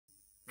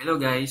Hello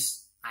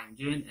guys, I'm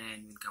Jun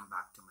and welcome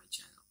back to my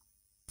channel.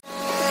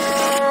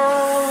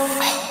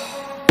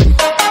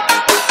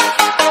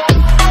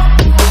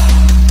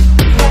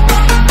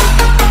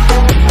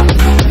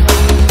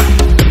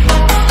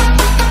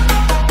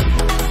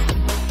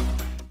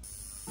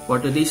 For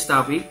today's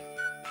topic,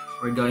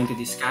 we're going to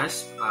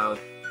discuss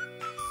about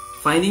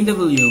finding the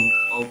volume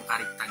of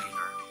a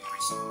rectangular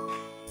prism.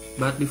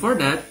 But before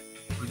that,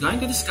 we're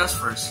going to discuss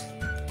first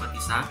what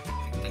is a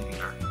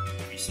rectangular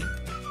prism.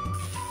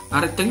 A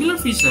rectangular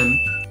prism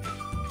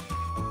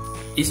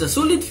is a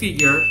solid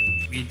figure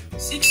with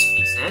 6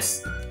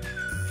 faces,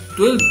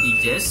 12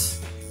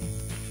 edges,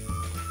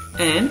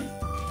 and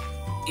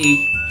 8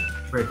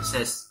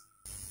 vertices.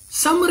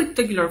 Some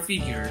rectangular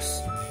figures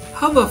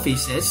have a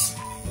faces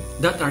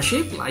that are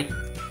shaped like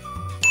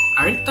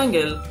a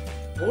rectangle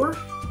or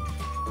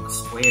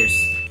squares.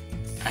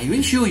 I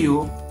will show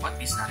you what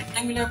this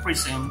rectangular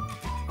prism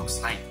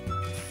looks like.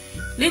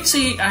 Let's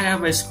say I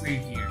have a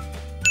square here.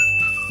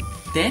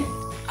 Then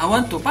I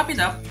want to pop it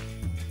up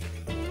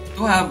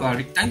to have a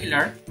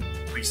rectangular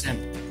prism.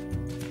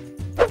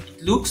 It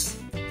looks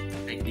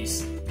like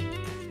this.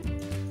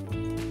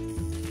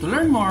 To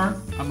learn more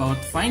about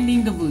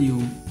finding the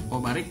volume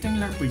of a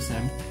rectangular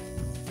prism,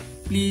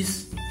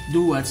 please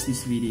do watch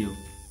this video.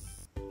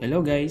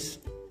 Hello guys!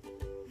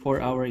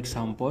 For our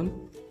example,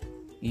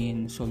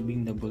 in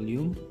solving the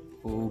volume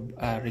of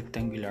a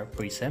rectangular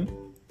prism,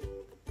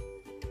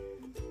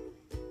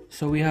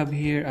 so we have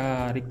here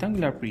a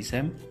rectangular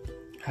prism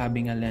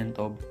having a length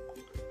of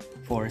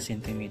 4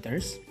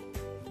 centimeters,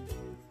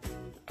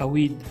 a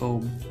width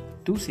of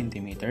 2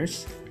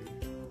 centimeters,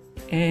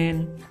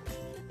 and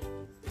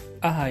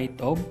a height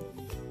of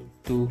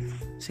 2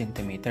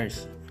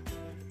 centimeters.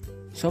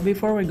 So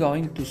before we're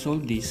going to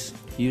solve this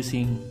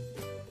using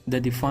the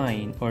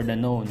defined or the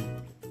known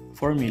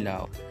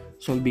formula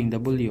solving the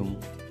volume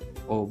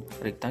of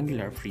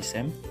rectangular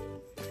prism,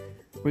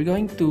 we're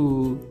going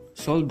to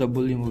solve the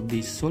volume of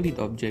this solid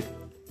object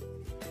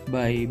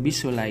by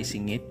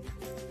visualizing it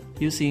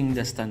using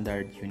the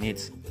standard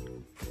units.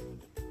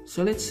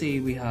 So let's say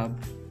we have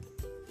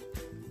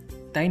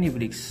tiny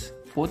bricks,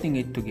 putting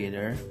it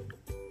together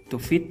to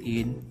fit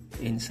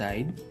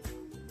inside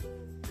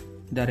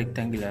the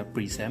rectangular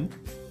prism.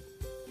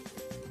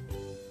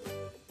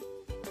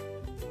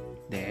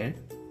 There.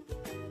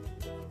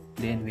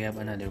 Then we have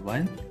another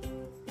one.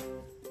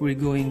 We're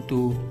going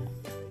to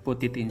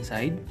put it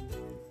inside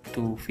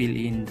to fill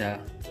in the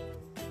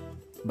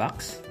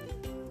box.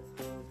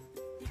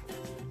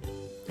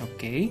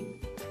 Okay.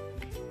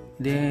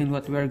 Then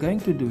what we are going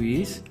to do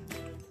is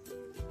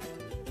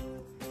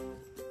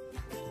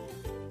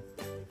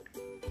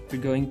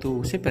we're going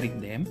to separate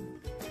them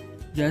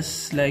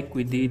just like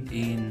we did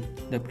in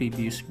the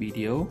previous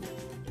video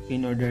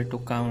in order to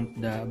count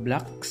the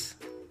blocks,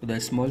 the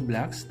small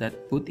blocks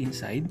that put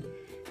inside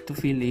to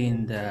fill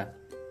in the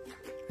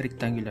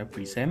rectangular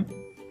prism.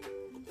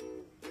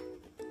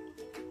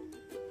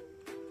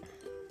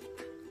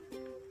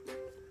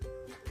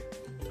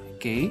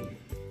 Okay,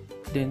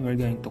 then we're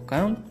going to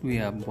count. We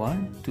have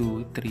 1,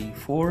 2, 3,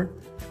 4,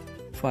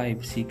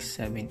 5, 6,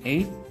 7,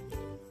 8,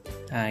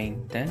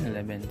 9, 10,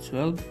 11,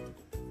 12,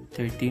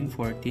 13,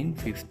 14,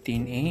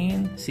 15,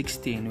 and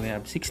 16. We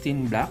have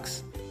 16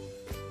 blocks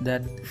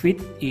that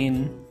fit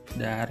in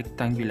the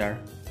rectangular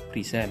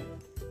prism.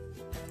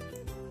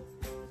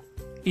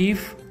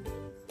 If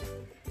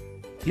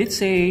let's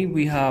say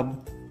we have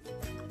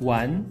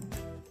 1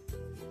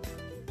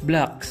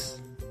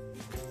 blocks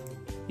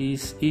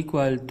is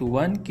equal to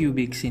 1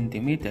 cubic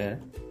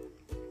centimeter,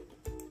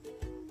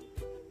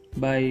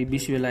 by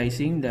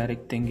visualizing the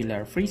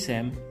rectangular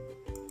prism,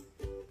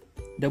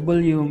 the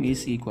volume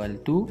is equal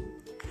to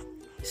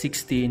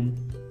 16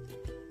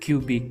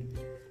 cubic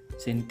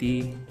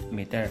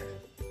centimeter.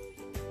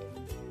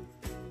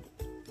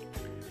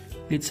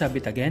 Let's have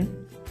it again.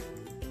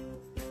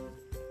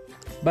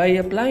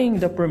 By applying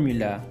the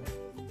formula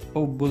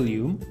of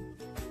volume,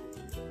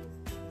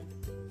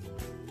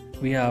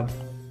 we have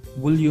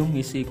volume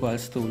is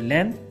equals to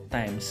length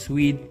times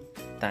width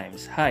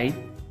times height,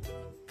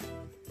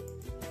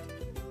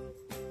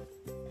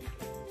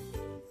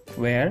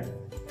 where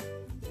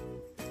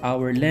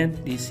our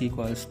length is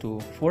equals to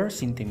 4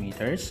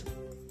 centimeters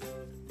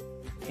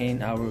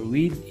and our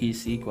width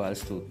is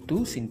equals to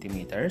 2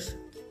 centimeters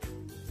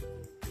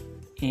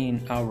and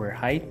our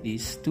height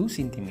is 2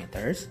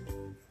 centimeters.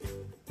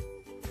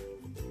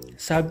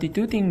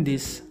 Substituting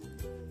these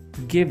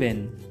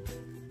given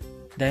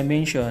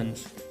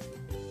dimensions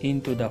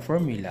into the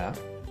formula,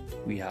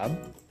 we have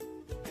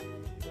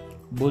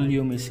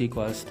volume is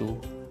equals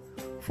to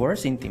 4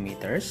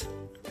 centimeters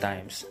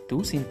times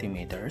 2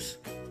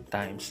 centimeters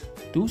times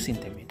 2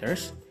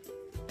 centimeters.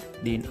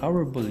 Then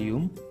our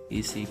volume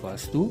is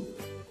equals to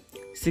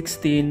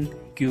 16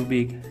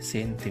 cubic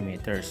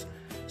centimeters.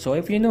 So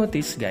if you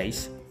notice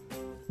guys,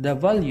 the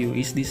value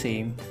is the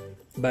same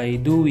by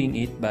doing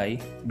it by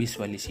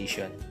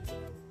visualization.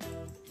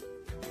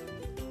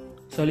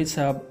 So let's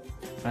have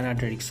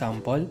another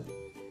example.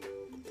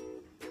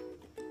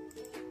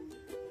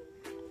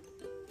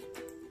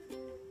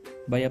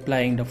 by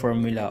applying the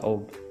formula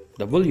of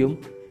the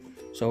volume.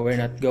 So we're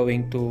not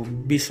going to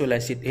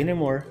visualize it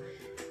anymore,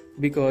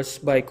 because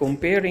by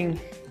comparing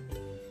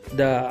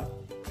the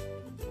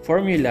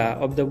formula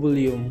of the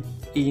volume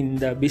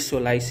in the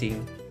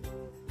visualizing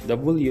the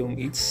volume,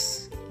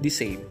 it's the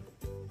same.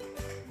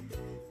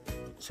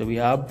 So we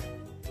have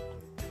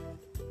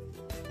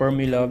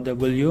formula of the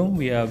volume,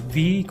 we have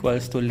V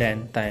equals to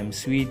length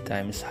times width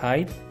times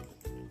height,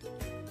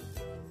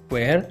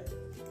 where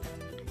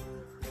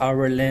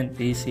our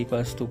length is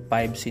equals to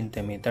 5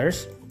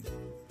 centimeters,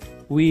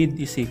 width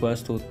is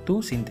equals to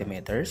 2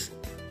 centimeters,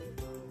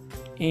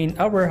 and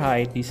our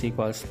height is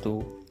equals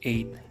to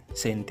 8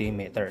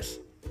 centimeters.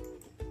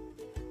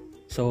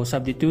 So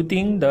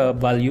substituting the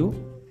value,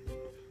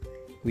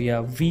 we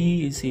have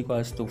V is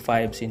equals to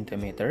 5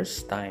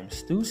 centimeters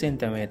times 2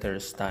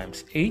 centimeters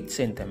times 8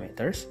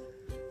 centimeters.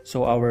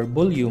 So our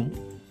volume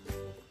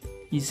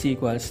is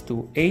equals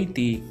to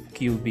 80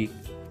 cubic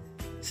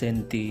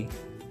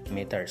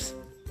centimeters.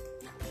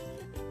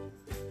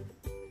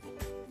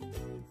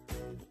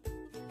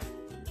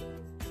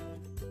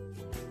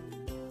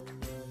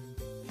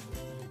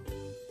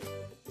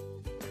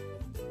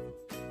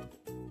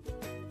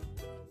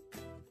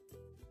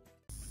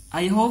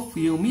 I hope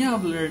you may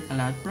have learned a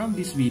lot from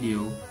this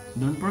video.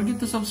 Don't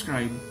forget to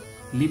subscribe,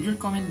 leave your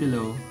comment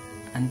below.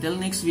 Until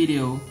next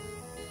video,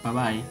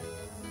 bye-bye.